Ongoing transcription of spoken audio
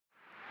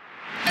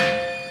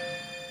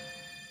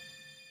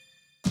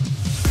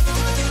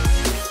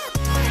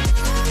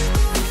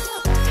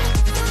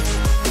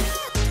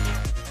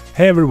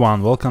Hey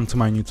everyone, welcome to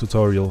my new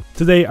tutorial.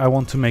 Today I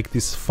want to make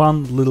this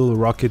fun little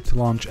rocket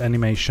launch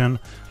animation.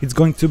 It's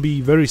going to be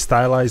very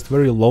stylized,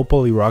 very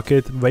low-poly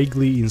rocket,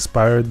 vaguely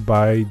inspired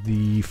by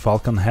the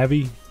Falcon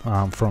Heavy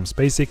from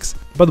SpaceX,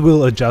 but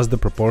we'll adjust the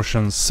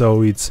proportions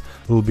so it's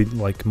a little bit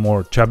like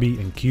more chubby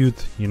and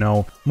cute, you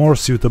know, more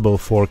suitable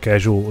for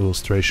casual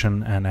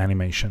illustration and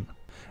animation.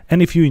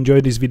 And if you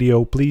enjoyed this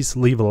video, please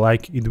leave a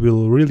like, it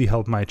will really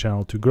help my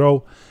channel to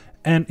grow.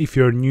 And if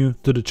you're new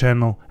to the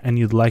channel and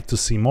you'd like to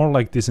see more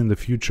like this in the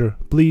future,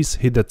 please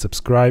hit that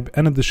subscribe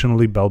and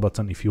additionally bell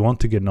button if you want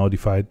to get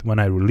notified when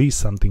I release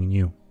something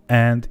new.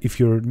 And if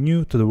you're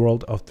new to the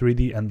world of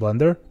 3D and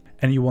Blender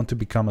and you want to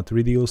become a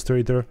 3D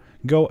illustrator,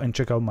 go and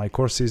check out my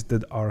courses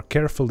that are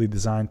carefully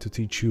designed to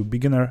teach you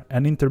beginner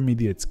and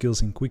intermediate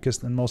skills in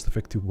quickest and most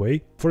effective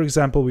way. For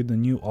example, with the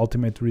new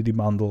Ultimate 3D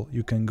bundle,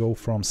 you can go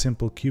from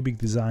simple cubic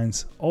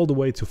designs all the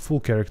way to full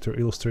character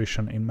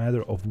illustration in a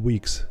matter of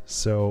weeks.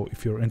 So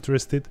if you're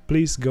interested,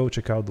 please go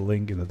check out the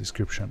link in the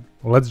description.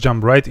 Let's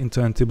jump right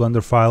into an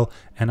Blender file,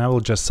 and I will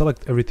just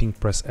select everything,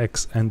 press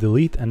X and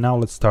delete, and now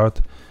let's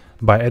start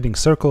by adding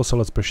circle. So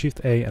let's press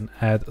Shift A and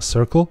add a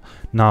circle.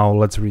 Now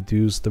let's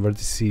reduce the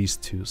vertices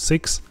to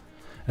 6.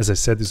 As I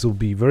said, this will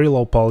be very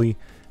low poly.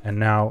 And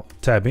now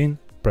tab in,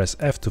 press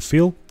F to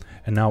fill,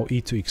 and now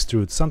E to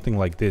extrude, something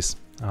like this,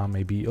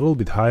 maybe a little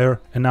bit higher.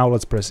 And now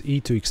let's press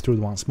E to extrude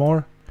once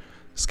more,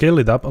 scale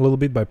it up a little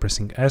bit by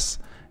pressing S,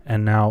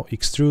 and now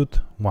extrude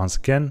once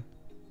again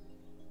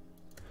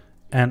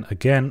and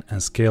again,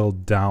 and scale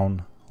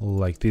down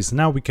like this.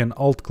 Now we can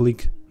alt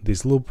click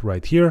this loop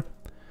right here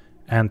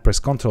and press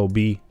Ctrl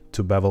B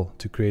to bevel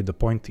to create the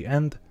pointy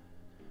end,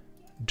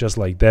 just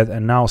like that.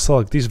 And now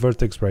select this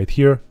vertex right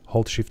here,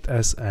 hold Shift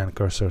S and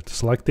cursor to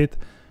select it.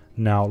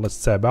 Now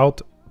let's tab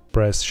out,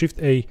 press Shift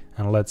A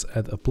and let's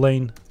add a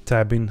plane,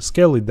 tab in,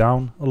 scale it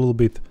down a little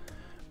bit,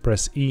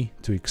 press E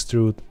to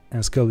extrude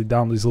and scale it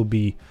down. This will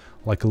be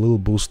like a little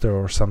booster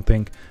or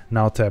something.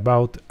 Now tab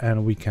out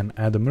and we can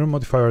add a mirror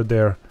modifier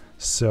there.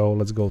 So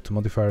let's go to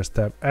modifiers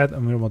tab, add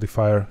a mirror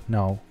modifier.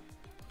 Now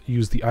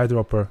use the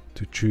eyedropper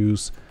to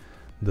choose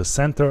the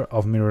center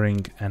of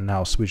mirroring, and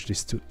now switch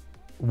this to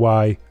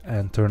Y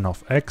and turn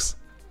off X.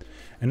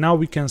 And now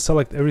we can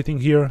select everything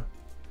here,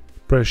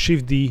 press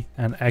Shift D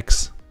and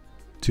X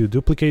to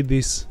duplicate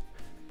this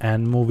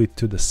and move it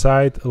to the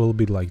side a little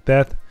bit like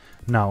that.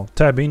 Now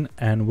tab in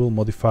and we'll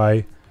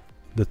modify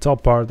the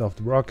top part of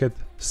the rocket.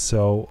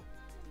 So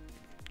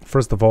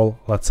first of all,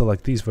 let's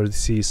select these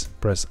vertices,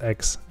 press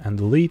X and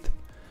delete.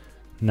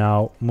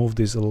 Now move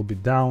this a little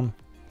bit down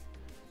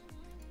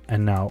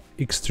and now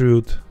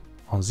extrude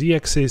on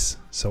Z-axis,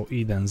 so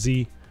E then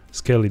Z,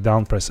 scale it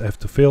down, press F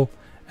to fill,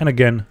 and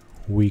again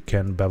we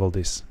can bevel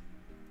this.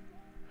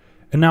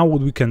 And now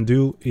what we can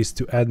do is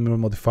to add mirror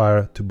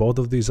modifier to both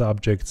of these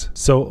objects.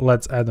 So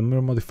let's add a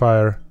mirror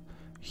modifier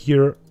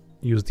here,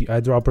 use the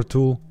eyedropper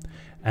tool,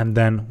 and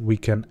then we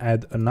can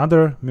add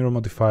another mirror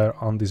modifier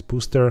on this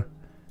booster,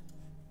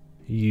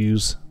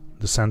 use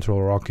the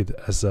central rocket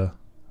as a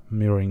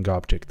mirroring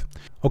object.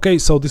 Okay,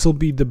 so this will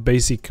be the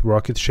basic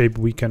rocket shape.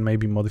 We can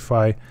maybe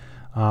modify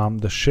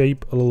the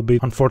shape a little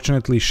bit.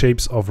 Unfortunately,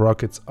 shapes of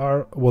rockets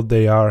are what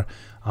they are,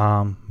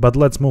 but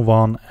let's move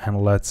on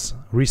and let's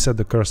reset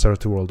the cursor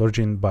to world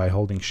origin by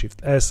holding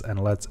Shift S,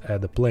 and let's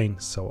add a plane.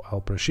 So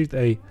I'll press Shift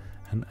A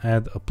and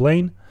add a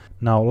plane.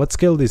 Now let's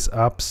scale this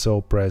up, so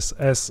press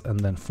S and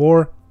then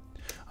 4.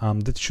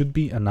 That should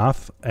be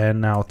enough. And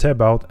now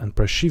tab out and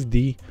press Shift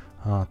D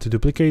to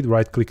duplicate,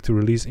 right click to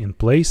release in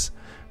place.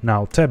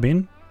 Now tab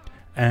in,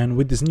 and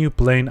with this new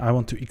plane I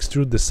want to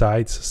extrude the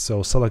sides,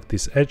 so select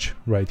this edge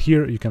right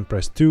here. You can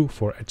press 2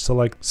 for edge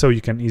select, so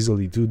you can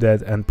easily do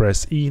that, and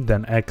press E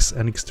then X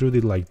and extrude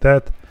it like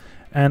that,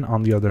 and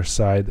on the other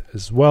side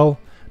as well.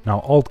 Now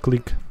alt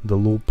click the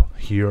loop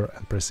here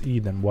and press E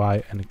then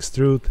Y and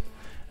extrude,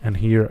 and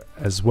here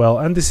as well.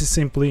 And this is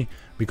simply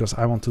because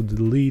I want to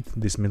delete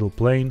this middle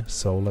plane,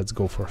 so let's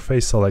go for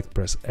face select,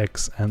 press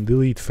X and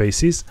delete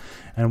faces,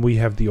 and we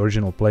have the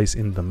original place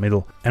in the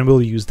middle, and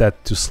we'll use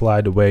that to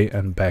slide away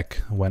and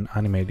back when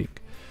animating.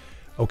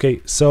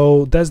 Okay,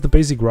 so that's the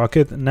basic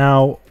rocket.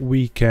 Now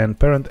we can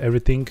parent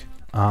everything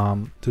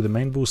to the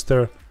main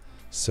booster,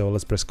 so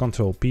let's press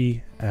Ctrl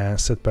P and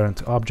set parent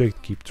to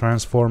object, keep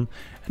transform,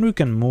 and we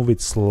can move it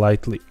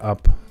slightly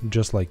up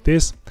just like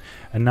this.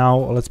 And now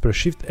let's press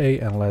Shift A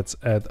and let's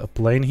add a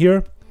plane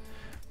here.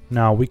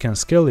 Now we can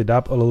scale it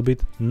up a little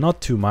bit, not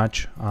too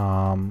much,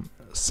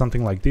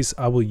 something like this.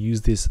 I will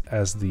use this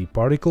as the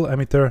particle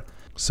emitter,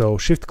 so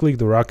shift click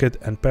the rocket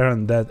and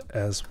parent that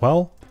as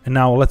well. And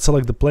now let's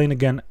select the plane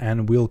again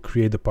and we'll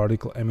create the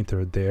particle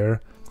emitter there.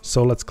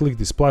 So let's click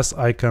this plus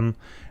icon,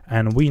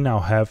 and we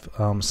now have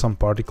some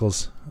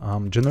particles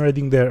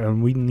generating there,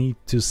 and we need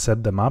to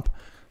set them up.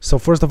 So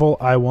first of all,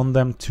 I want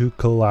them to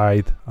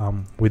collide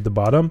with the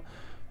bottom.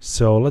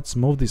 So let's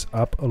move this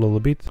up a little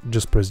bit,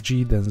 just press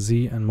G then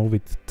Z and move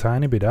it a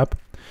tiny bit up.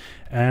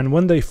 And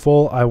when they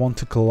fall, I want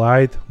to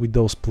collide with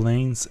those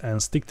planes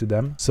and stick to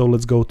them. So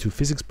let's go to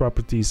physics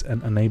properties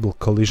and enable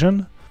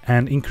collision.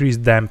 and increase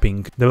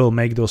damping. That will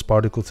make those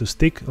particles to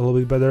stick a little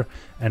bit better.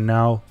 And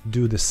now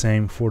do the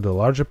same for the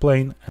larger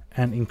plane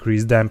and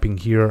increase damping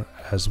here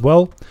as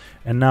well.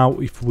 And now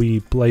if we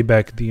play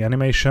back the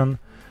animation,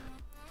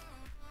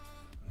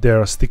 they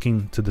are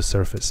sticking to the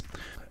surface.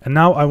 And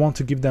now I want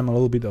to give them a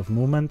little bit of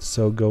movement,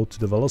 so go to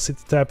the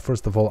velocity tab.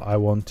 First of all, I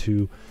want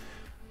to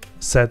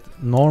set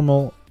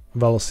normal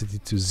velocity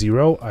to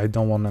 0. I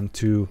don't want them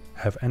to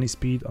have any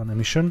speed on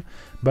emission,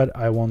 but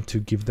I want to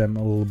give them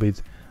a little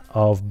bit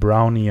of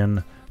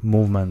Brownian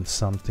movement,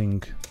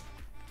 something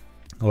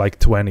like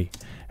 20.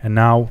 And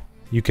now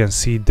you can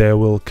see they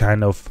will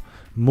kind of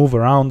move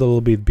around a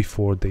little bit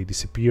before they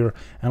disappear.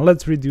 And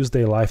let's reduce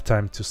their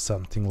lifetime to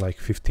something like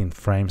 15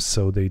 frames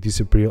so they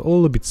disappear a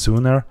little bit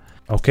sooner.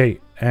 Okay,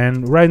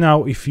 and right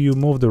now if you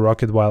move the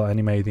rocket while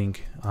animating,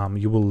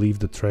 you will leave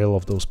the trail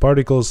of those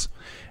particles.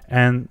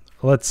 And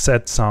let's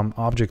set some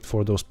object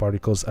for those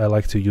particles. I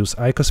like to use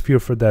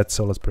icosphere for that,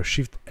 so let's press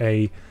Shift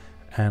A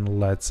and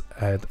let's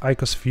add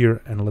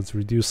icosphere, and let's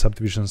reduce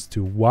subdivisions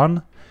to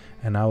 1.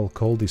 And I will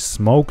call this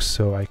smoke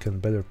so I can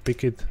better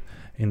pick it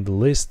in the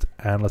list.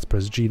 And let's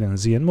press G then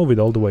Z and move it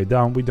all the way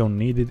down. We don't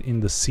need it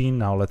in the scene.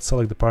 Now let's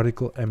select the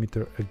particle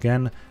emitter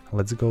again.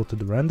 Let's go to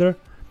the render.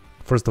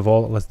 First of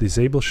all, let's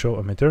disable show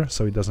emitter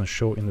so it doesn't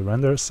show in the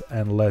renders,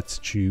 and let's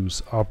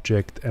choose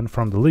object, and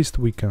from the list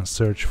we can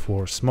search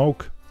for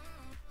smoke.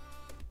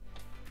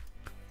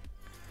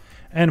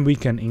 And we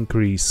can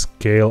increase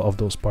scale of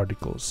those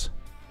particles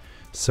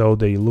so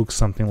they look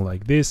something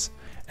like this.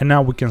 And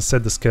now we can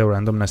set the scale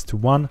randomness to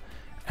 1,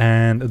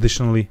 and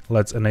additionally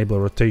let's enable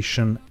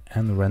rotation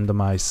and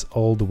randomize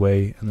all the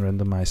way and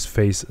randomize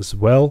phase as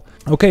well.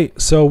 Okay,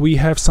 so we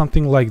have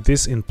something like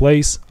this in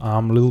place,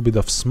 a little bit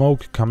of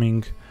smoke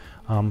coming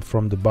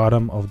from the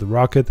bottom of the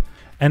rocket.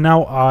 And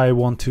now I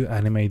want to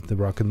animate the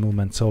rocket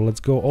movement, so let's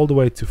go all the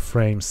way to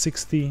frame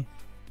 60.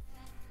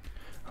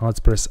 Let's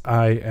press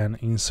I and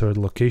insert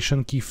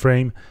location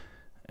keyframe,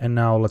 and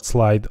now let's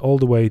slide all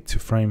the way to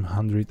frame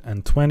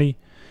 120.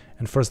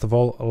 And first of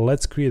all,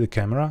 let's create a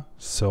camera.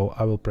 So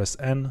I will press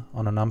N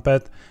on a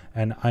numpad,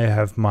 and I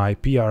have my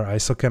PR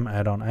Isocam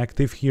add-on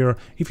active here.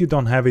 If you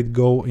don't have it,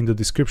 go in the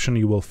description,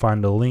 you will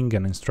find a link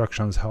and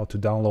instructions how to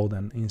download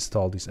and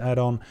install this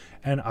add-on.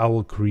 And I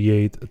will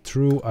create a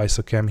true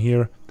Isocam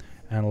here,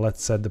 and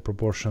let's set the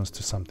proportions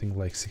to something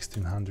like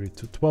 1600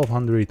 to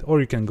 1200, or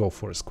you can go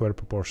for square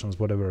proportions,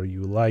 whatever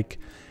you like.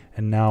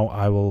 And now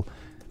I will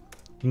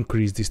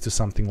increase this to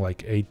something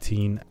like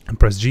 18 and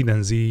press G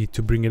then Z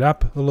to bring it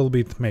up a little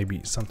bit,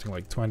 maybe something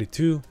like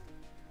 22.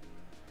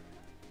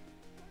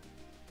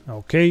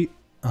 Okay,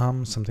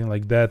 something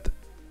like that.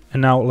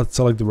 And now let's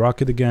select the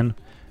rocket again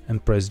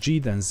and press G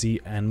then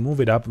Z and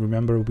move it up.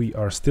 Remember, we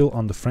are still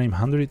on the frame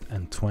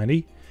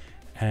 120,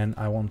 and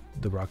I want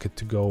the rocket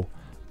to go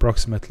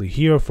approximately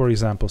here, for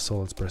example. So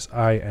let's press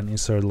I and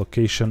insert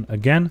location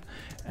again,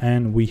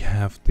 and we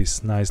have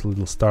this nice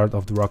little start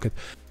of the rocket.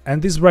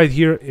 And this right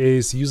here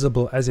is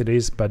usable as it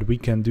is, but we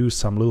can do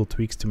some little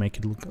tweaks to make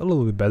it look a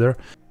little bit better.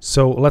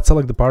 So let's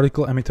select the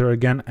particle emitter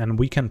again, and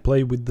we can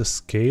play with the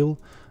scale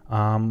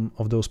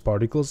of those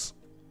particles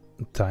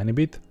a tiny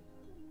bit.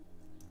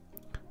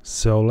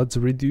 So let's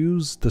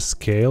reduce the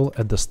scale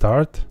at the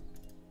start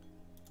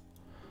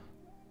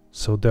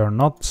so they're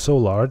not so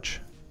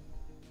large.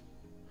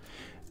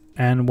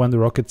 And when the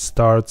rocket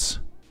starts,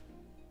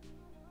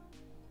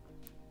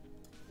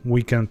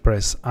 we can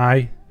press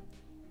I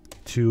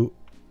to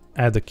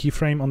add a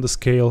keyframe on the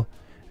scale,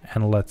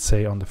 and let's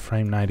say on the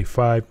frame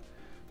 95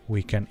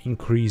 we can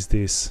increase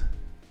this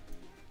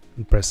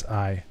and press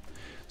I.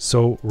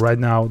 So right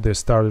now they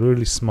start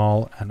really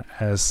small, and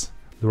as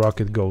the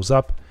rocket goes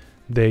up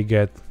they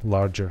get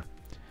larger.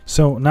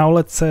 So now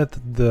let's set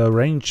the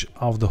range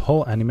of the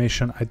whole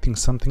animation. I think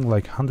something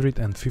like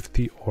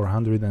 150 or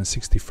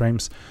 160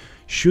 frames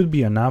should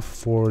be enough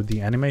for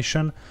the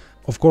animation.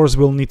 Of course,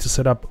 we'll need to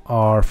set up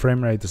our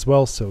frame rate as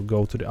well, so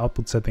go to the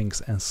output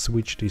settings and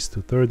switch this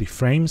to 30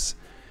 frames.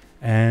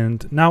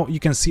 And now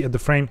you can see at the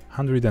frame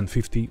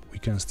 150 we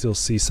can still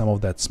see some of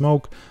that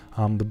smoke,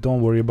 but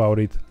don't worry about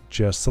it.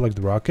 Just select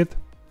the rocket,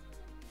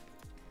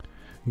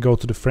 go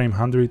to the frame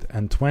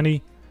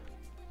 120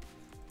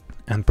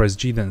 and press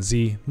G then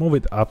Z, move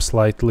it up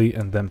slightly,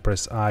 and then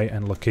press I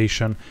and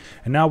location.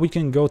 And now we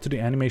can go to the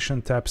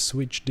animation tab,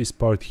 switch this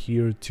part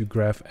here to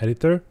graph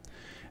editor.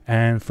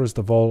 And first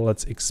of all,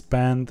 let's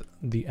expand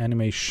the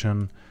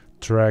animation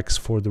tracks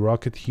for the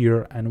rocket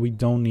here, and we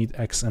don't need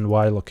X and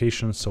Y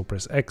locations, so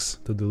press X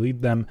to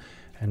delete them.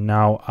 And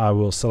now I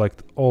will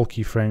select all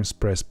keyframes,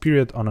 press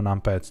period on a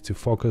numpad to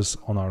focus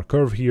on our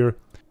curve here,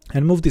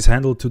 and move this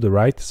handle to the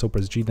right, so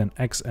press G then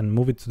X and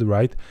move it to the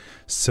right,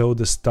 so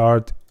the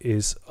start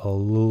is a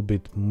little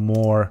bit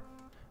more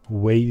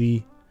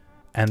weighty,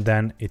 and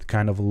then it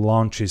kind of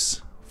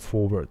launches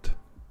forward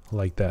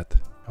like that.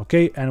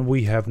 Okay, and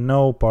we have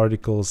no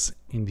particles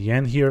in the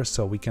end here,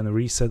 so we can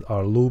reset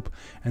our loop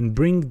and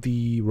bring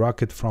the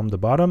rocket from the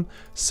bottom.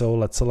 So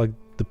let's select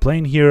the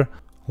plane here,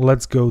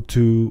 let's go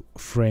to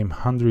frame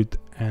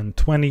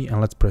 120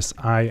 and let's press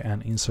I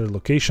and insert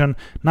location.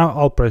 Now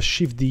I'll press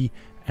Shift D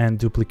and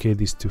duplicate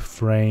this to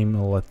frame,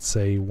 let's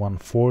say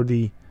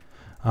 140,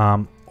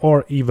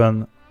 or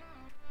even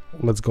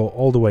let's go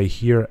all the way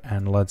here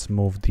and let's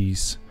move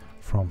these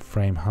from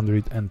frame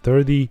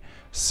 130.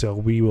 So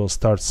we will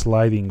start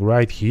sliding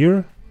right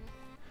here,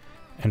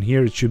 and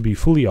here it should be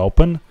fully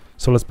open.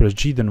 So let's press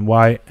G then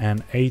Y,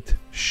 and 8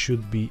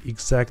 should be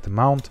exact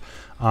amount.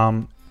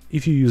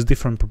 If you use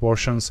different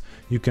proportions,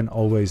 you can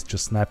always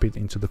just snap it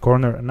into the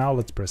corner. And now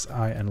let's press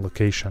I and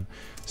location.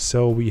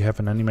 So we have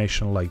an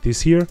animation like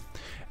this here,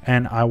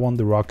 and I want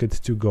the rocket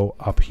to go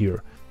up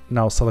here.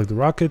 Now select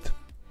the rocket,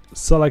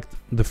 select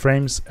the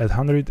frames at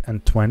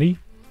 120,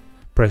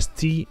 press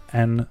T,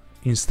 and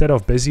instead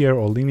of Bezier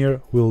or linear,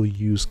 we'll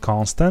use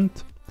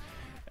constant.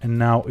 And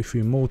now if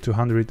we move to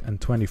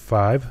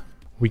 125,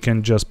 we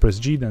can just press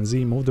G then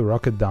Z, move the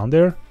rocket down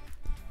there,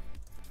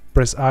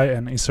 press I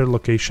and insert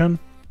location,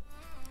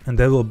 and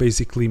that will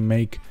basically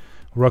make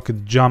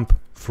rocket jump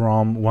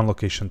from one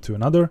location to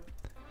another.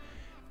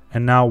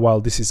 And now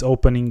while this is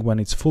opening, when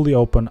it's fully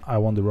open, I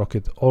want the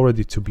rocket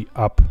already to be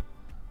up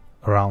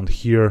around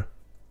here.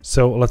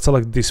 So let's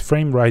select this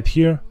frame right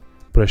here,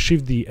 press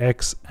Shift D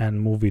X and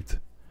move it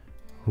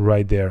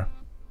right there.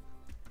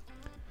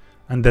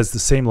 And that's the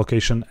same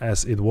location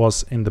as it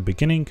was in the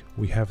beginning.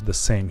 We have the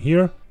same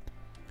here.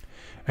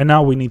 And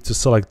now we need to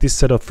select this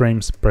set of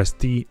frames, press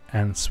T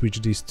and switch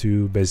this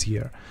to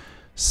Bezier.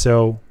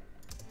 So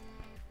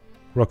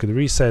rocket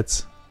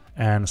resets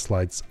and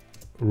slides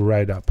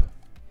right up.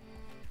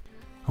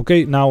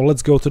 Okay, now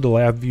let's go to the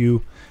layout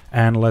view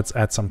and let's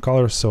add some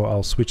color. So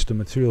I'll switch to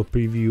material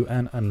preview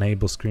and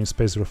enable screen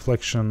space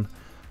reflection,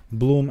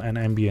 bloom and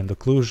ambient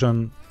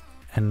occlusion.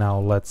 And now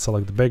let's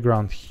select the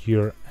background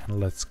here and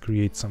let's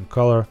create some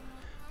color.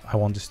 I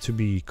want this to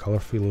be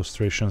colorful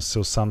illustration,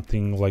 so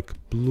something like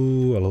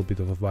blue, a little bit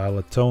of a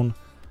violet tone,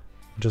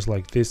 just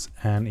like this,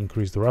 and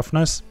increase the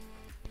roughness.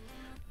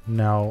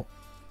 Now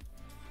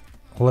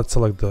let's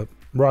select the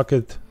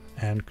rocket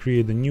and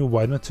create a new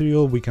white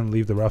material. We can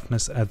leave the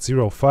roughness at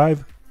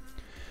 0.5.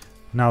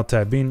 Now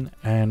tab in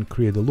and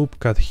create a loop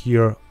cut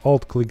here,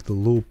 alt click the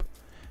loop,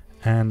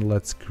 and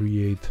let's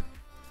create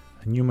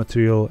a new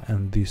material,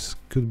 and this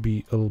could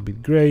be a little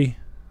bit gray,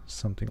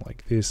 something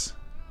like this.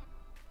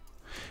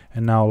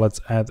 And now let's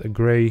add a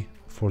gray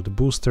for the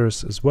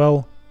boosters as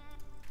well.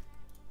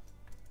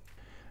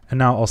 And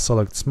now I'll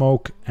select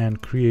smoke and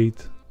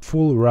create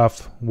full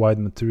rough white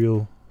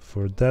material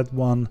for that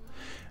one.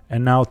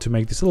 And now to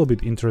make this a little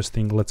bit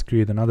interesting, let's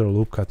create another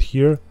loop cut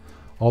here.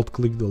 Alt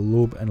click the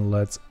loop and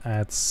let's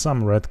add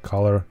some red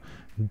color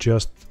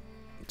just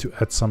to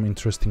add some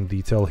interesting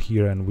detail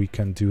here, and we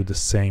can do the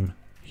same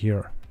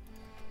here.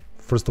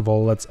 First of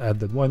all, let's add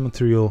that white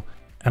material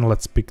and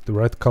let's pick the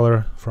red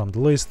color from the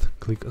list,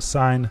 click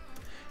assign,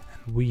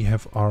 and we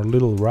have our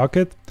little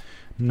rocket.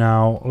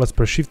 Now let's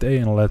press Shift A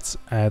and let's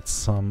add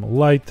some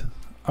light.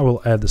 I will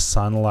add the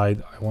sunlight.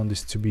 I want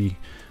this to be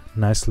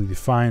nicely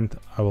defined.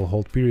 I will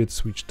hold period,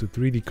 switch to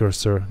 3D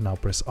cursor, now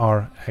press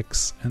R,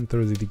 X and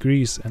 30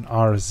 degrees and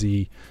R,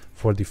 Z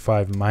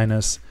 45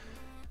 minus,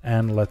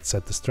 and let's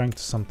set the strength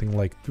to something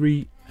like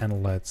 3,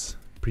 and let's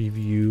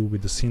preview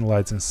with the scene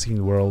lights and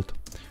scene world.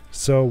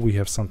 So we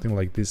have something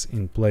like this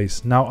in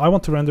place. Now I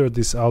want to render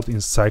this out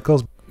in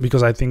cycles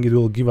because I think it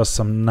will give us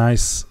some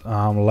nice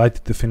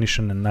light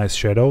definition and nice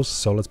shadows.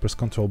 So let's press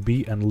Ctrl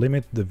B and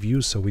limit the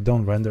view so we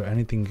don't render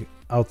anything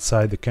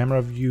outside the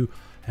camera view.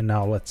 And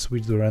now let's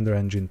switch the render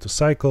engine to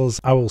cycles.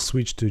 I will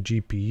switch to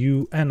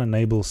GPU and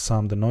enable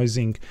some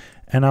denoising,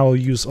 and I will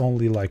use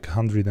only like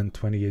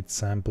 128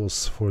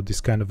 samples for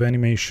this kind of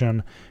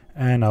animation,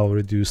 and I'll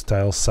reduce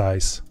tile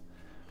size.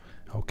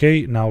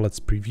 Okay, now let's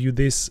preview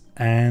this,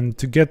 and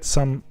to get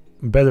some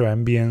better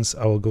ambience,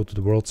 I will go to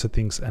the world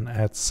settings and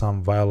add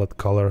some violet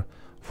color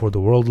for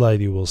the world light.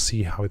 You will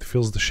see how it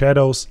fills the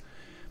shadows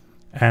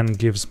and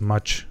gives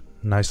much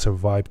nicer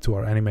vibe to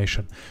our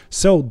animation.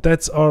 So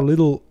that's our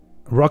little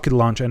rocket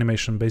launch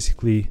animation.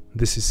 Basically,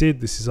 this is it.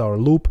 This is our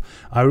loop.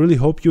 I really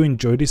hope you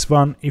enjoyed this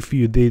one. If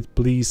you did,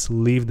 please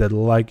leave that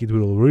like. It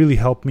will really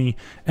help me.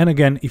 And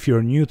again, if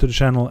you're new to the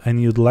channel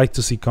and you'd like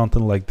to see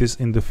content like this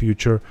in the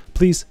future,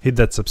 please hit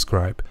that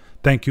subscribe.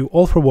 Thank you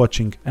all for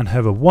watching and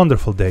have a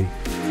wonderful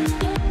day.